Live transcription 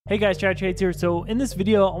Hey guys, Chad Trades here. So in this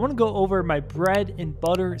video, I want to go over my bread and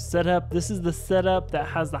butter setup. This is the setup that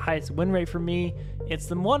has the highest win rate for me. It's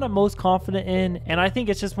the one I'm most confident in, and I think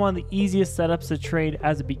it's just one of the easiest setups to trade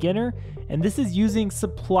as a beginner. And this is using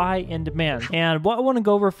supply and demand. And what I want to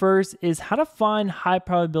go over first is how to find high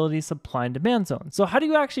probability supply and demand zones. So how do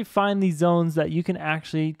you actually find these zones that you can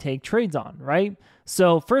actually take trades on, right?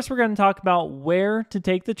 So first we're going to talk about where to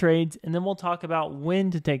take the trades, and then we'll talk about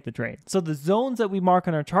when to take the trade. So the zones that we mark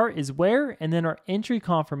on our chart is where, and then our entry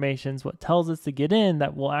confirmations, what tells us to get in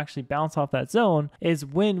that will actually bounce off that zone, is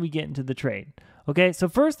when we get into the trade. Okay, so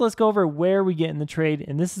first let's go over where we get in the trade,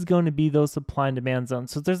 and this is going to be those supply and demand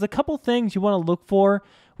zones. So there's a couple things you want to look for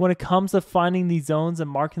when it comes to finding these zones and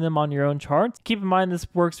marking them on your own charts. Keep in mind this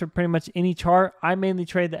works for pretty much any chart. I mainly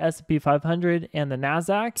trade the S&P 500 and the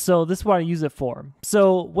NASDAQ, so this is what I use it for.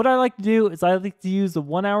 So what I like to do is I like to use the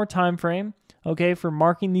 1 hour time frame, okay, for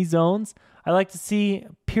marking these zones. I like to see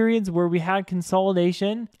periods where we had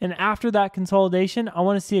consolidation, and after that consolidation, I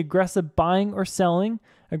want to see aggressive buying or selling.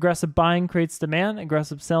 Aggressive buying creates demand,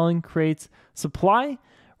 aggressive selling creates supply,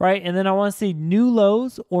 right? And then I want to see new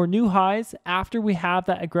lows or new highs after we have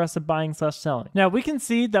that aggressive buying slash selling. Now we can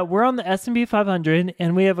see that we're on the S&P 500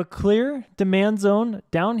 and we have a clear demand zone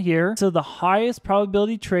down here. So the highest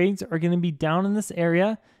probability trades are going to be down in this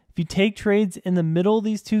area. If you take trades in the middle of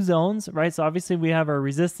these two zones, right? So obviously we have our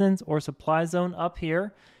resistance or supply zone up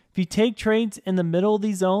here. If you take trades in the middle of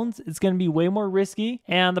these zones, it's going to be way more risky,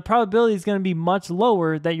 and the probability is going to be much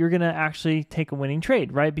lower that you're going to actually take a winning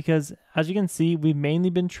trade, right? Because as you can see, we've mainly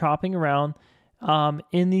been chopping around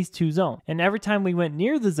in these two zones. And every time we went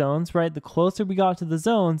near the zones, right, the closer we got to the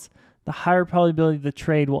zones, the higher probability the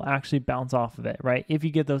trade will actually bounce off of it, right? If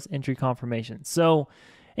you get those entry confirmations. So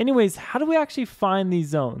anyways, how do we actually find these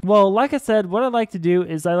zones? Well, like I said, what I like to do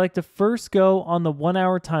is I like to first go on the 1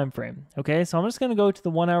 hour time frame. Okay, so I'm just going to go to the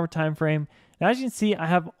 1 hour time frame. And as you can see, I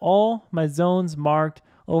have all my zones marked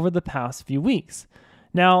over the past few weeks.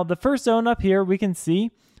 Now, the first zone up here, we can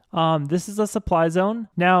see this is a supply zone.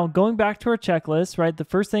 Now, going back to our checklist, right, the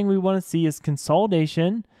first thing we want to see is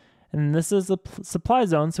consolidation. And this is a supply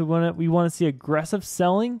zone, so we want to see aggressive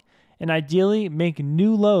selling and ideally make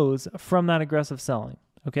new lows from that aggressive selling.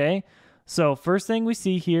 Okay, so first thing we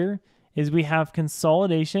see here is we have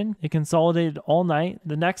consolidation. It consolidated all night.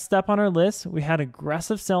 The next step on our list, we had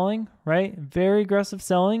aggressive selling, right? Very aggressive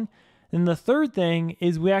selling. And the third thing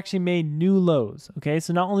is we actually made new lows. Okay,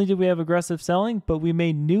 so not only did we have aggressive selling, but we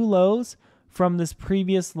made new lows from this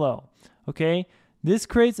previous low. Okay, this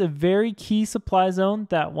creates a very key supply zone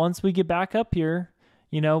that once we get back up here,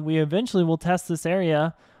 you know, we eventually will test this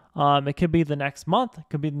area. It could be the next month, it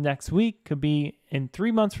could be the next week, could be in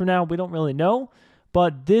 3 months from now. We don't really know,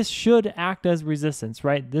 but this should act as resistance,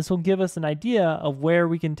 right? This will give us an idea of where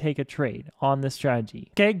we can take a trade on this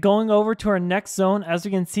strategy. Okay, going over to our next zone, as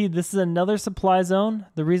you can see, this is another supply zone.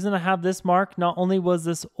 The reason I have this mark, not only was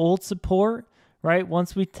this old support, right?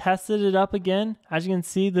 Once we tested it up again, as you can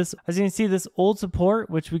see this old support,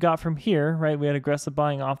 which we got from here, right? We had aggressive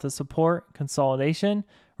buying off the support, consolidation,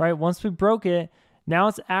 right? Once we broke it, now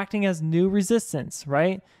it's acting as new resistance,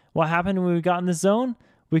 right? What happened when we got in the zone?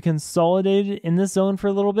 We consolidated in this zone for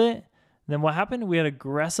a little bit. Then what happened? We had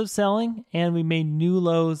aggressive selling and we made new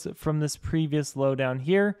lows from this previous low down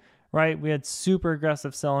here, right? We had super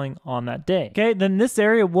aggressive selling on that day. Okay, then this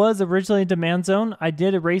area was originally a demand zone. I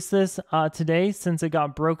did erase this today since it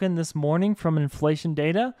got broken this morning from inflation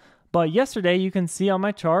data. But yesterday, you can see on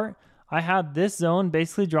my chart, I had this zone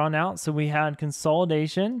basically drawn out. So we had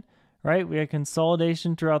consolidation, right? We had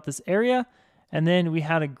consolidation throughout this area, and then we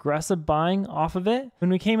had aggressive buying off of it. When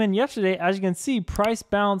we came in yesterday, as you can see, price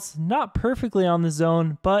bounced not perfectly on the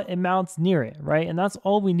zone, but it mounts near it, right? And that's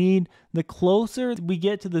all we need. The closer we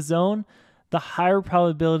get to the zone, the higher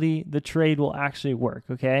probability the trade will actually work,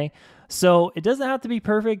 okay? So it doesn't have to be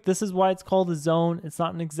perfect. This is why it's called a zone. It's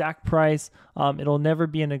not an exact price. It'll never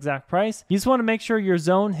be an exact price. You just want to make sure your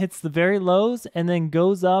zone hits the very lows and then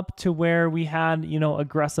goes up to where we had, you know,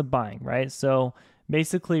 aggressive buying, right? So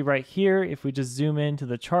basically right here, if we just zoom into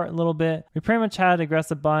the chart a little bit, we pretty much had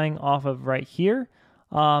aggressive buying off of right here.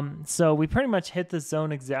 So we pretty much hit this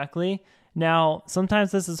zone exactly. Now,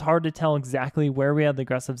 sometimes this is hard to tell exactly where we had the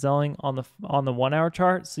aggressive selling on the 1 hour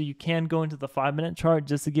chart. So you can go into the 5 minute chart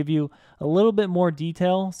just to give you a little bit more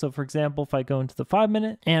detail. So for example, if I go into the 5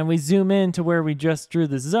 minute and we zoom in to where we just drew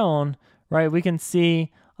the zone, right, we can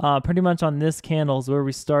see pretty much on this candle is where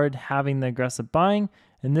we started having the aggressive buying.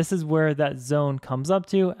 And this is where that zone comes up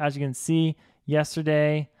to. As you can see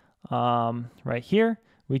yesterday, right here,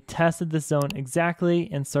 we tested this zone exactly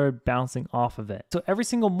and started bouncing off of it. So every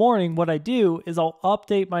single morning, what I do is I'll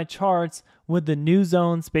update my charts with the new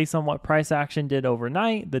zones based on what price action did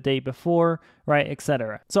overnight, the day before, right,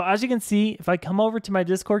 etc. So as you can see, if I come over to my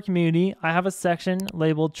Discord community, I have a section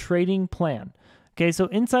labeled Trading Plan. Okay, so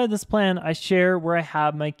inside this plan, I share where I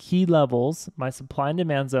have my key levels, my supply and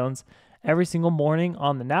demand zones, every single morning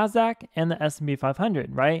on the NASDAQ and the S&P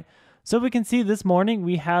 500, right? So we can see this morning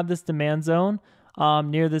we had this demand zone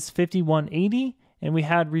near this 5180, and we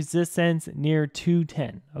had resistance near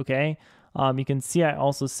 210, okay? You can see I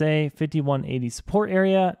also say 5180 support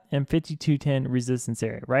area and 5210 resistance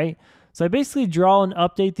area, right? So I basically draw and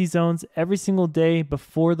update these zones every single day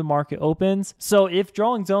before the market opens. So if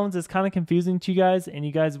drawing zones is kind of confusing to you guys and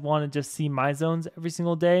you guys want to just see my zones every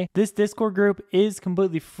single day, this Discord group is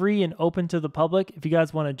completely free and open to the public if you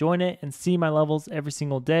guys want to join it and see my levels every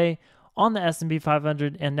single day on the S&P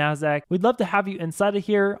 500 and NASDAQ. We'd love to have you inside of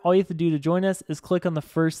here. All you have to do to join us is click on the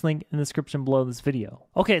first link in the description below this video.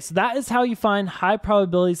 Okay, so that is how you find high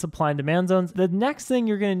probability supply and demand zones. The next thing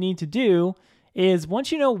you're going to need to do is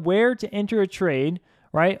once you know where to enter a trade,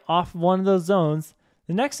 right, off one of those zones,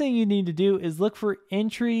 the next thing you need to do is look for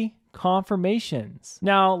entry confirmations.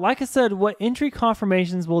 Now, like I said, what entry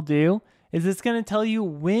confirmations will do is it's going to tell you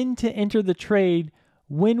when to enter the trade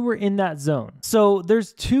when we're in that zone. So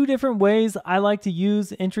there's two different ways I like to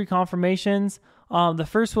use entry confirmations. The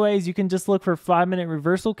first way is you can just look for 5-minute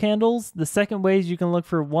reversal candles. The second way is you can look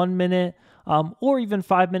for 1 minute or even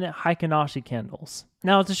 5-minute Heikin-Ashi candles.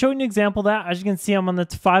 Now to show you an example of that, as you can see, I'm on the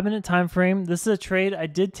 5-minute time frame. This is a trade I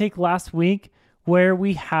did take last week where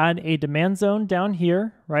we had a demand zone down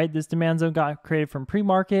here, right? This demand zone got created from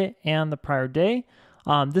pre-market and the prior day.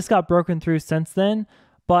 This got broken through since then.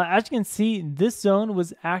 But as you can see, this zone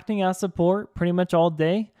was acting as support pretty much all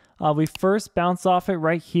day. We first bounced off it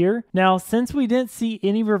right here. Now, since we didn't see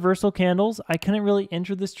any reversal candles, I couldn't really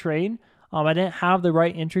enter this trade. I didn't have the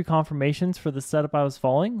right entry confirmations for the setup I was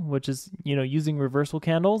following, which is, using reversal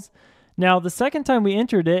candles. Now, the second time we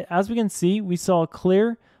entered it, as we can see, we saw a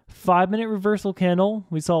clear 5-minute reversal candle.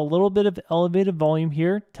 We saw a little bit of elevated volume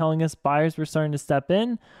here, telling us buyers were starting to step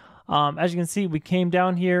in. As you can see, we came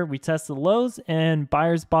down here, we tested the lows, and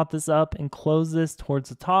buyers bought this up and closed this towards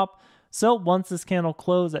the top. So once this candle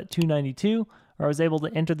closed at 292, I was able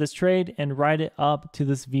to enter this trade and ride it up to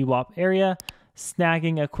this VWAP area,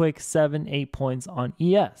 snagging a quick 7-8 points on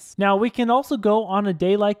ES. Now we can also go on a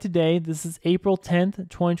day like today. This is April 10th,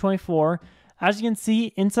 2024. As you can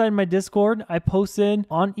see inside my Discord, I posted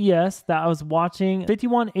on ES that I was watching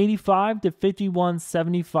 5185 to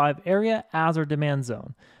 5175 area as our demand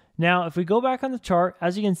zone. Now, if we go back on the chart,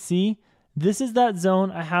 as you can see, this is that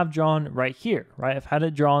zone I have drawn right here, right? I've had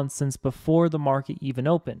it drawn since before the market even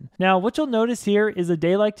opened. Now, what you'll notice here is a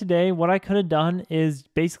day like today, what I could have done is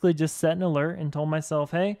basically just set an alert and told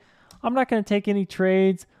myself, hey, I'm not going to take any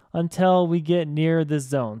trades until we get near this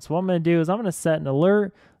zone. So what I'm going to do is I'm going to set an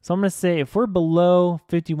alert. So I'm going to say if we're below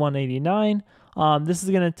 5189, this is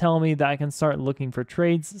going to tell me that I can start looking for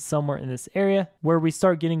trades somewhere in this area where we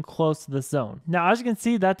start getting close to the zone. Now, as you can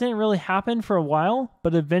see, that didn't really happen for a while,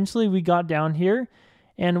 but eventually we got down here.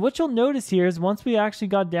 And what you'll notice here is once we actually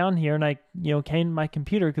got down here and I, came to my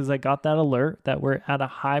computer because I got that alert that we're at a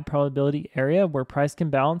high probability area where price can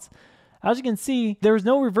bounce. As you can see, there was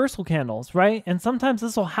no reversal candles, right? And sometimes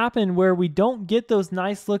this will happen where we don't get those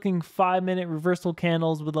nice looking 5-minute reversal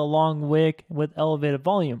candles with a long wick with elevated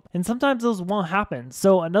volume. And sometimes those won't happen.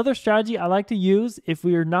 So another strategy I like to use if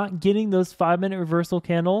we are not getting those 5-minute reversal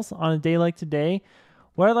candles on a day like today,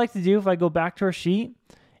 what I like to do if I go back to our sheet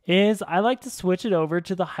is I like to switch it over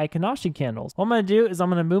to the Heikin-Ashi candles. What I'm going to do is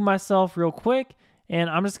I'm going to move myself real quick and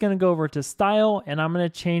I'm just going to go over to style and I'm going to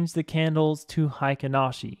change the candles to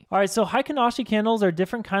Heikin-Ashi. All right, so Heikin-Ashi candles are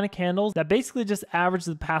different kind of candles that basically just average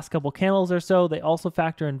the past couple candles or so. They also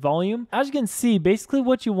factor in volume. As you can see, basically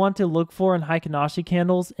what you want to look for in Heikin-Ashi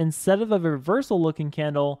candles, instead of a reversal looking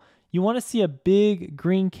candle, you want to see a big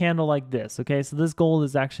green candle like this. Okay, so this gold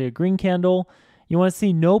is actually a green candle. You want to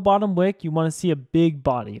see no bottom wick. You want to see a big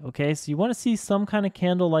body. Okay, so you want to see some kind of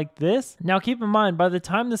candle like this. Now keep in mind, by the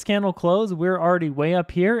time this candle closed, we're already way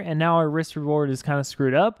up here and now our risk reward is kind of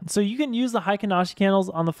screwed up. So you can use the Heikin-Ashi candles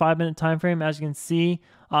on the 5-minute time frame. As you can see,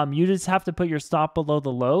 you just have to put your stop below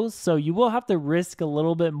the lows. So you will have to risk a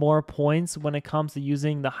little bit more points when it comes to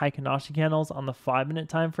using the Heikin-Ashi candles on the 5-minute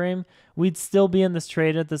time frame. We'd still be in this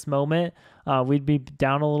trade at this moment. We'd be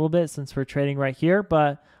down a little bit since we're trading right here,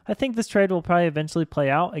 but I think this trade will probably eventually play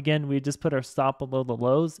out. Again, we just put our stop below the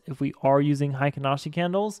lows if we are using Heikin-Ashi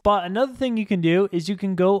candles. But another thing you can do is you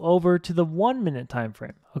can go over to the 1-minute time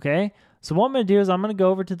frame. Okay, So what I'm going to do is I'm going to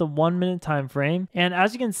go over to the 1 minute time frame. And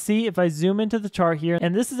as you can see, if I zoom into the chart here,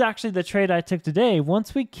 and this is actually the trade I took today.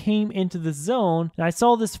 Once we came into the zone and I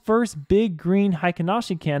saw this first big green Heikin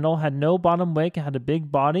Ashi candle, had no bottom wick, had a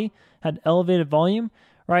big body, had elevated volume,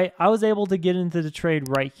 right? I was able to get into the trade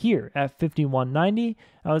right here at 51.90.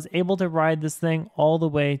 I was able to ride this thing all the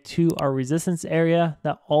way to our resistance area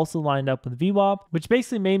that also lined up with VWAP, which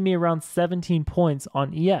basically made me around 17 points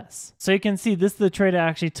on ES. So you can see this is the trade I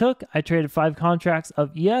actually took. I traded 5 contracts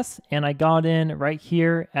of ES and I got in right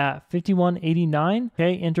here at 51.89.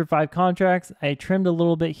 Okay, entered 5 contracts. I trimmed a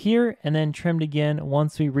little bit here and then trimmed again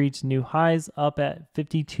once we reached new highs up at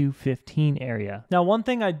 52.15 area. Now, one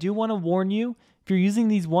thing I do want to warn you, if you're using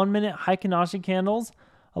these 1 minute Heikin Ashi candles,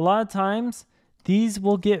 a lot of times these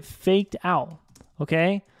will get faked out,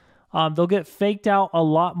 okay? They'll get faked out a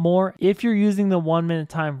lot more if you're using the 1 minute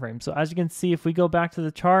time frame. So as you can see, if we go back to the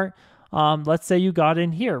chart, let's say you got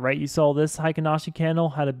in here, right? You saw this Heikin Ashi candle,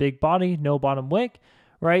 had a big body, no bottom wick,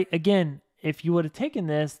 right? Again, if you would have taken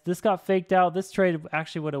this got faked out. This trade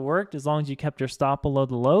actually would have worked as long as you kept your stop below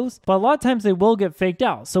the lows. But a lot of times they will get faked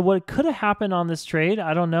out. So what could have happened on this trade,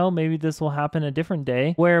 I don't know, maybe this will happen a different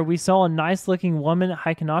day, where we saw a nice looking 1 minute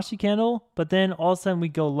Heikin Ashi candle, but then all of a sudden we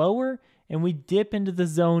go lower and we dip into the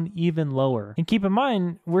zone even lower. And keep in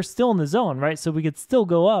mind, we're still in the zone, right? So we could still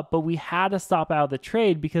go up, but we had to stop out of the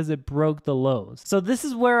trade because it broke the lows. So this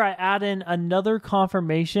is where I add in another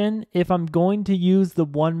confirmation if I'm going to use the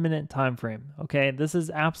 1 minute time frame. Okay, this is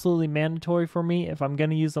absolutely mandatory for me if I'm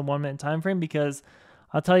going to use the 1 minute time frame, because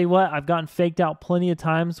I'll tell you what, I've gotten faked out plenty of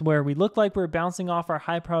times where we look like we're bouncing off our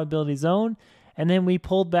high probability zone, and then we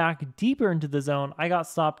pulled back deeper into the zone. I got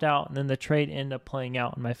stopped out, and then the trade ended up playing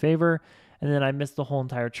out in my favor, and then I missed the whole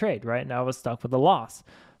entire trade, right? And I was stuck with a loss.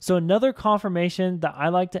 So another confirmation that I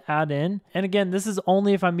like to add in, and again, this is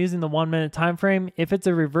only if I'm using the 1 minute time frame. If it's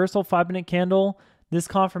a reversal 5 minute candle, this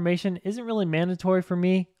confirmation isn't really mandatory for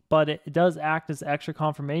me, but it does act as extra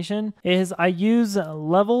confirmation, is I use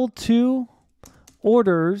level 2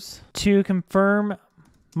 orders to confirm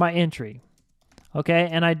my entry. Okay,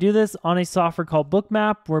 and I do this on a software called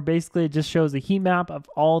Bookmap, where basically it just shows a heat map of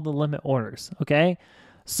all the limit orders, okay?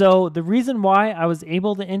 So the reason why I was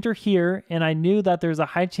able to enter here, and I knew that there's a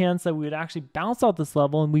high chance that we would actually bounce out this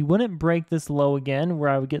level and we wouldn't break this low again where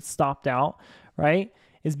I would get stopped out, right,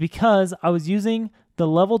 is because I was using the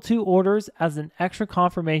level 2 orders as an extra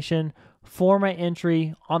confirmation for my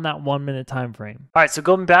entry on that 1 minute time frame. All right, so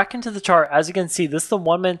going back into the chart, as you can see, this is the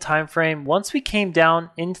 1 minute time frame. Once we came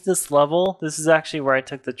down into this level, this is actually where I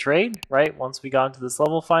took the trade, right? Once we got into this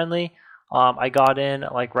level finally, I got in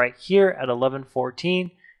like right here at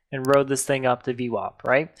 11.14 and rode this thing up to VWAP,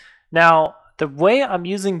 right? Now, the way I'm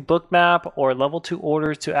using Bookmap or level 2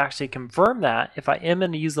 orders to actually confirm that, if I am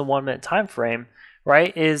going to use the 1 minute time frame,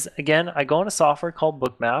 right, is again, I go in a software called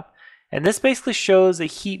Bookmap, and this basically shows a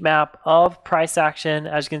heat map of price action.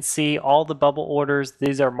 As you can see, all the bubble orders,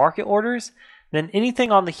 these are market orders. Then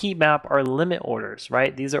anything on the heat map are limit orders,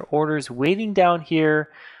 right? These are orders waiting down here,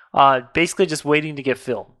 basically just waiting to get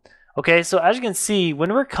filled. Okay, so as you can see,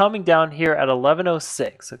 when we're coming down here at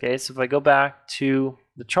 11.06, okay, so if I go back to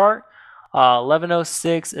the chart,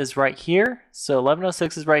 11.06 is right here. So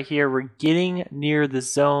 11.06 is right here. We're getting near the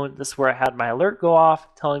zone. This is where I had my alert go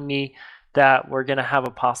off telling me that we're going to have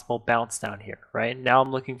a possible bounce down here, right? Now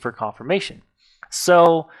I'm looking for confirmation.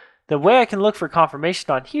 So the way I can look for confirmation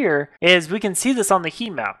on here is we can see this on the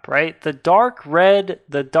heat map, right? The dark red,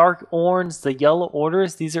 the dark orange, the yellow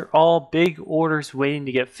orders, these are all big orders waiting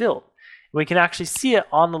to get filled. We can actually see it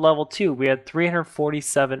on the level 2. We had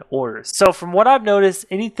 347 orders. So from what I've noticed,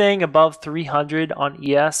 anything above 300 on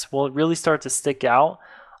ES will really start to stick out.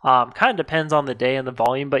 Kind of depends on the day and the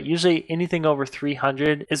volume, but usually anything over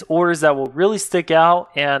 300 is orders that will really stick out,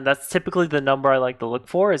 and that's typically the number I like to look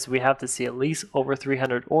for, is we have to see at least over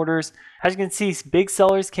 300 orders. As you can see, big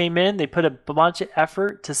sellers came in, they put a bunch of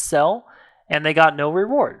effort to sell, and they got no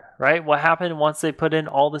reward, right? What happened once they put in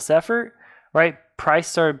all this effort, right? Price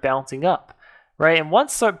started bouncing up, right? And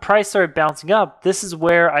once the price started bouncing up, this is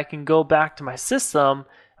where I can go back to my system.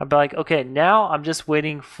 I'd be like, okay, now I'm just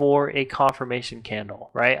waiting for a confirmation candle,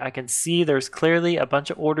 right? I can see there's clearly a bunch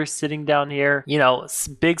of orders sitting down here. You know,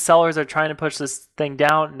 big sellers are trying to push this thing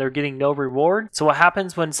down and they're getting no reward. So what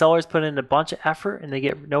happens when sellers put in a bunch of effort and they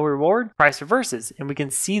get no reward? Price reverses. And we can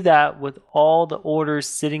see that with all the orders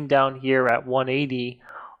sitting down here at 180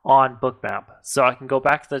 on Bookmap. So I can go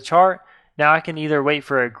back to the chart. Now I can either wait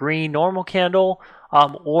for a green normal candle,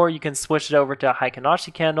 or you can switch it over to a Heikin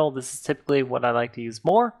Ashi candle. This is typically what I like to use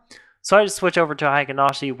more. So I just switch over to a Heikin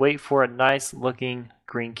Ashi, wait for a nice looking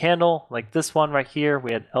green candle like this one right here.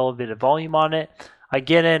 We had elevated volume on it. I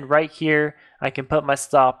get in right here, I can put my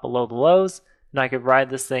stop below the lows, and I could ride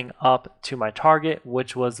this thing up to my target,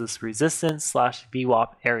 which was this resistance /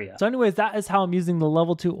 VWAP area. So anyways, that is how I'm using the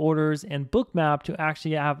level 2 orders and Bookmap to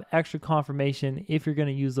actually have extra confirmation if you're going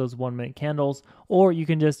to use those 1 minute candles, or you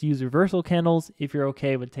can just use reversal candles if you're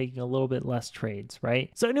okay with taking a little bit less trades, right?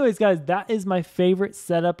 So anyways, guys, that is my favorite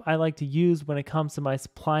setup I like to use when it comes to my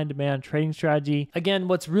supply and demand trading strategy. Again,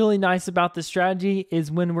 what's really nice about this strategy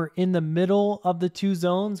is when we're in the middle of the 2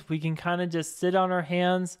 zones, we can kind of just sit on our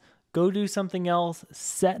hands, go do something else,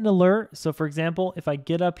 set an alert. So for example, if I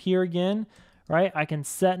get up here again, right, I can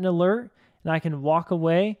set an alert and I can walk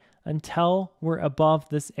away until we're above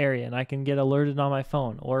this area and I can get alerted on my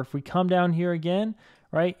phone. Or if we come down here again,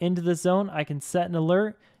 right, into the zone, I can set an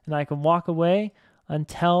alert and I can walk away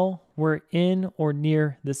until we're in or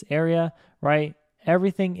near this area, right?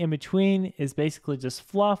 Everything in between is basically just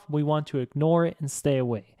fluff. We want to ignore it and stay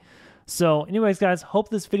away. So anyways, guys, hope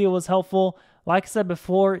this video was helpful. Like I said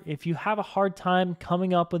before, if you have a hard time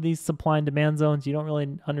coming up with these supply and demand zones, you don't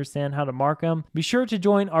really understand how to mark them, be sure to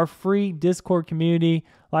join our free Discord community.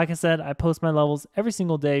 Like I said, I post my levels every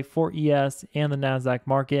single day for ES and the NASDAQ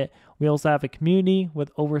market. We also have a community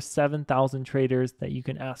with over 7,000 traders that you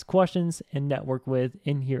can ask questions and network with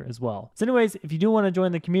in here as well. So anyways, if you do want to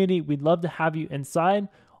join the community, we'd love to have you inside.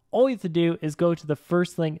 All you have to do is go to the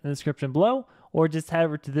first link in the description below, or just head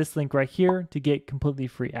over to this link right here to get completely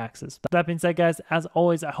free access. That being said, guys, as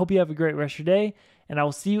always, I hope you have a great rest of your day, and I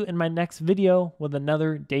will see you in my next video with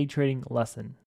another day trading lesson.